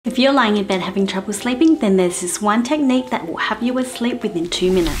If you're lying in bed having trouble sleeping, then there's this one technique that will have you asleep within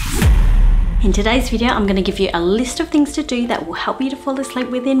 2 minutes. In today's video, I'm going to give you a list of things to do that will help you to fall asleep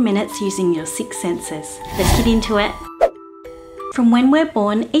within minutes using your 6 senses. Let's get into it. From when we're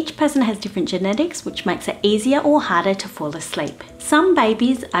born, each person has different genetics, which makes it easier or harder to fall asleep. Some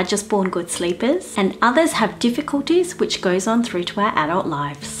babies are just born good sleepers, and others have difficulties which goes on through to our adult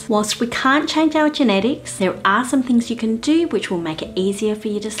lives. Whilst we can't change our genetics, there are some things you can do which will make it easier for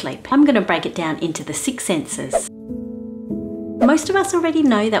you to sleep. I'm going to break it down into the 6 senses. Most of us already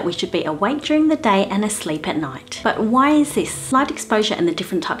know that we should be awake during the day and asleep at night. But why is this? Light exposure and the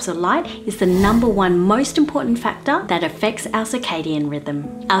different types of light is the #1 most important factor that affects our circadian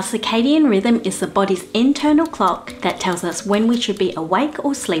rhythm. Our circadian rhythm is the body's internal clock that tells us when we should be awake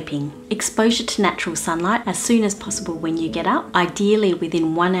or sleeping. Exposure to natural sunlight as soon as possible when you get up, ideally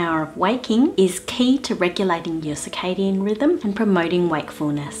within 1 hour of waking, is key to regulating your circadian rhythm and promoting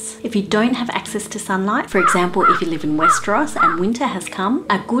wakefulness. If you don't have access to sunlight, for example if you live in Westeros and winter has come,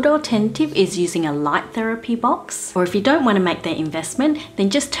 a good alternative is using a light therapy box, or if you don't want to make that investment, then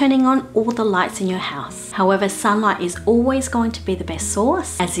just turning on all the lights in your house. However, sunlight is always going to be the best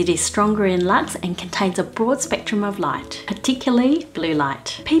source as it is stronger in lux and contains a broad spectrum of light, particularly blue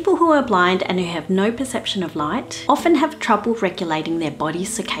light. People who are blind and who have no perception of light often have trouble regulating their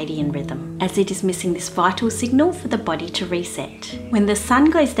body's circadian rhythm, as it is missing this vital signal for the body to reset. When the sun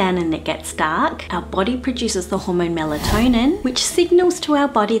goes down and it gets dark, our body produces the hormone melatonin, which signals to our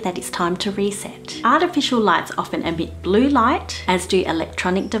body that it's time to reset. Artificial lights often emit blue light, as do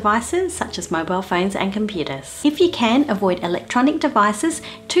electronic devices such as mobile phones and computers. If you can, avoid electronic devices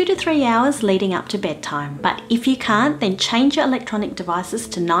 2 to 3 hours leading up to bedtime. But if you can't, then change your electronic devices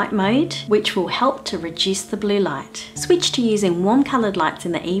to night mode, which will help to reduce the blue light. Switch to using warm coloured lights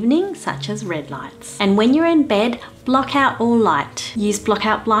in the evening, such as red lights. And when you're in bed, block out all light. Use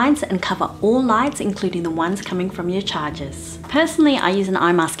blockout blinds and cover all lights, including the ones coming from your chargers. Personally, I use an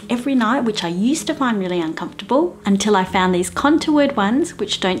eye mask every night, which I used to find really uncomfortable until I found these contoured ones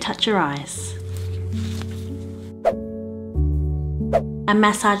which don't touch your eyes. A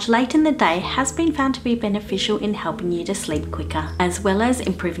massage late in the day has been found to be beneficial in helping you to sleep quicker, as well as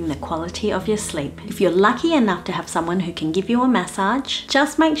improving the quality of your sleep. If you're lucky enough to have someone who can give you a massage,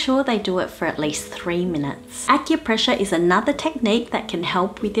 just make sure they do it for at least 3 minutes. Acupressure is another technique that can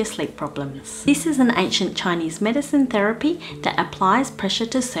help with your sleep problems. This is an ancient Chinese medicine therapy that applies pressure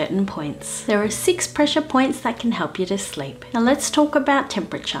to certain points. There are 6 pressure points that can help you to sleep. Now let's talk about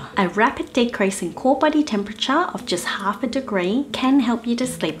temperature. A rapid decrease in core body temperature of just ½ a degree can help you to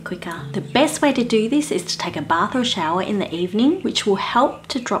sleep quicker. The best way to do this is to take a bath or shower in the evening, which will help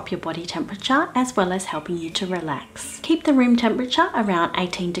to drop your body temperature as well as helping you to relax. Keep the room temperature around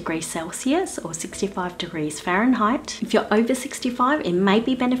 18 degrees Celsius or 65 degrees Fahrenheit. If you're over 65, it may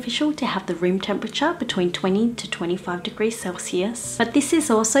be beneficial to have the room temperature between 20 to 25 degrees Celsius, but this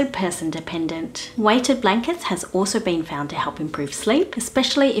is also person dependent. Weighted blankets has also been found to help improve sleep,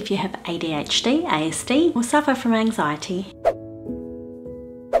 especially if you have ADHD, ASD, or suffer from anxiety.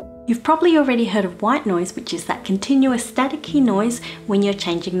 You've probably already heard of white noise, which is that continuous staticky noise when you're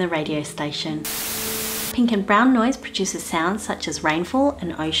changing the radio station. Pink and brown noise produces sounds such as rainfall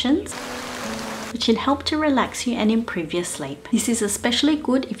and oceans, which can help to relax you and improve your sleep. This is especially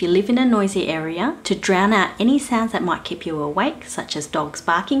good if you live in a noisy area to drown out any sounds that might keep you awake, such as dogs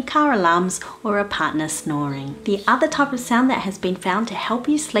barking, car alarms, or a partner snoring. The other type of sound that has been found to help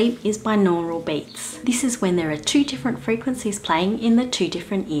you sleep is binaural beats. This is when there are 2 different frequencies playing in the 2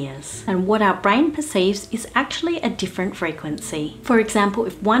 different ears, and what our brain perceives is actually a different frequency. For example,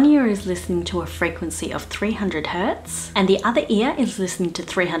 if one ear is listening to a frequency of 300 Hz and the other ear is listening to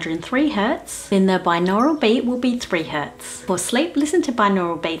 303 Hz, then the binaural beat will be 3 Hz. For sleep, listen to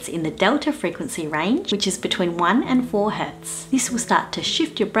binaural beats in the delta frequency range, which is between 1 and 4 Hz. This will start to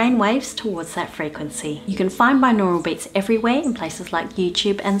shift your brain waves towards that frequency. You can find binaural beats everywhere in places like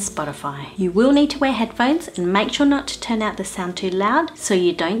YouTube and Spotify. You will need to wear headphones and make sure not to turn out the sound too loud so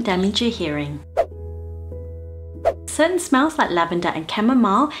you don't damage your hearing. Certain smells like lavender and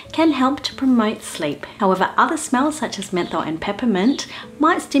chamomile can help to promote sleep. However, other smells such as menthol and peppermint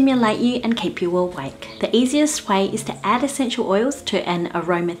might stimulate you and keep you awake. The easiest way is to add essential oils to an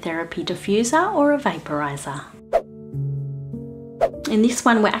aromatherapy diffuser or a vaporizer. In this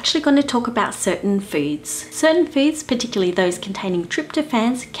one, we're actually going to talk about certain foods. Certain foods, particularly those containing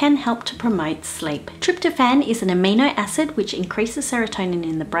tryptophans, can help to promote sleep. Tryptophan is an amino acid which increases serotonin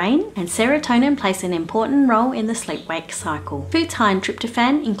in the brain, and serotonin plays an important role in the sleep-wake cycle. Foods high in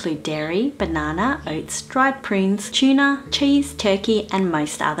tryptophan include dairy, banana, oats, dried prunes, tuna, cheese, turkey, and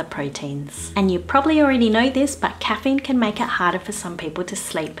most other proteins. And you probably already know this, but caffeine can make it harder for some people to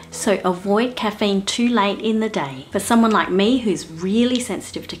sleep. So avoid caffeine too late in the day. For someone like me who's really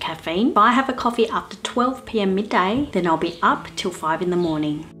sensitive to caffeine, if I have a coffee after 12 p.m. midday, then I'll be up till 5 in the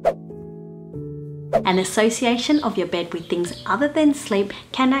morning. An association of your bed with things other than sleep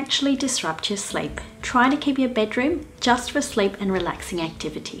can actually disrupt your sleep. Try to keep your bedroom just for sleep and relaxing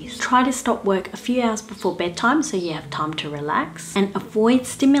activities. Try to stop work a few hours before bedtime so you have time to relax, and avoid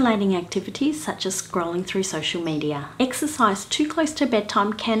stimulating activities such as scrolling through social media. Exercise too close to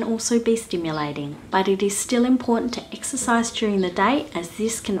bedtime can also be stimulating, but it is still important to exercise during the day, as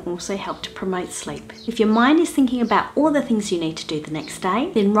this can also help to promote sleep. If your mind is thinking about all the things you need to do the next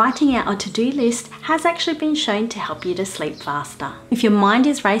day, then writing out a to-do list has actually been shown to help you to sleep faster. If your mind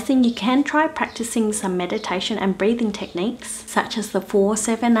is racing, you can try practicing some meditation and breathing techniques, such as the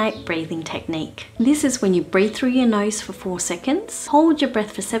 4-7-8 breathing technique. This is when you breathe through your nose for 4 seconds, hold your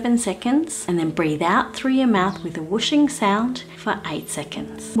breath for 7 seconds, and then breathe out through your mouth with a whooshing sound for 8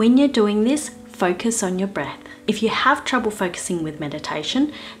 seconds. When you're doing this, focus on your breath. If you have trouble focusing with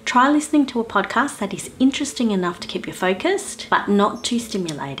meditation, try listening to a podcast that is interesting enough to keep you focused, but not too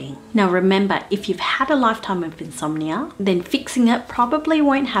stimulating. Now remember, if you've had a lifetime of insomnia, then fixing it probably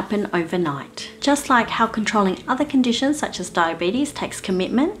won't happen overnight. Just like how controlling other conditions such as diabetes takes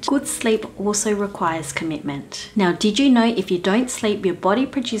commitment, good sleep also requires commitment. Now, did you know if you don't sleep, your body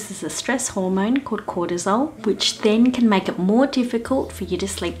produces a stress hormone called cortisol, which then can make it more difficult for you to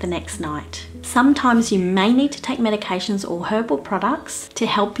sleep the next night. Sometimes you may need to take medications or herbal products to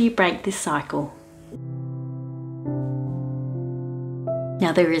help you break this cycle.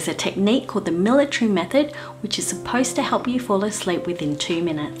 Now, there is a technique called the military method, which is supposed to help you fall asleep within 2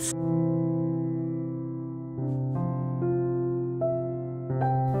 minutes.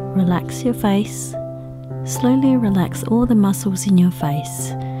 Relax your face. Slowly relax all the muscles in your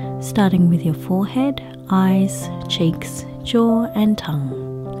face, starting with your forehead, eyes, cheeks, jaw, and tongue.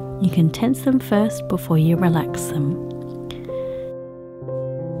 You can tense them first before you relax them.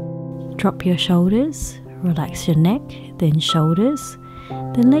 Drop your shoulders, relax your neck, then shoulders,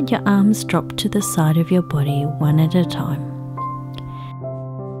 then let your arms drop to the side of your body one at a time.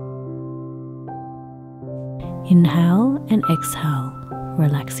 Inhale and exhale,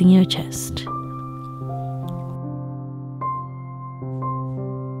 relaxing your chest.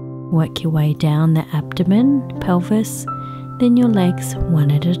 Work your way down the abdomen, pelvis, then your legs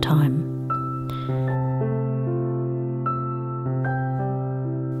one at a time.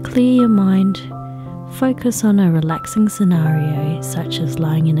 Clear your mind. Focus on a relaxing scenario, such as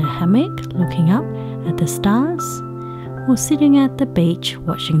lying in a hammock looking up at the stars, or sitting at the beach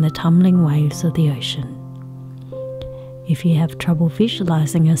watching the tumbling waves of the ocean. If you have trouble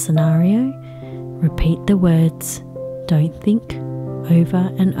visualizing a scenario, repeat the words "don't think"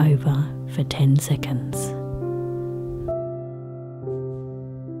 over and over for 10 seconds.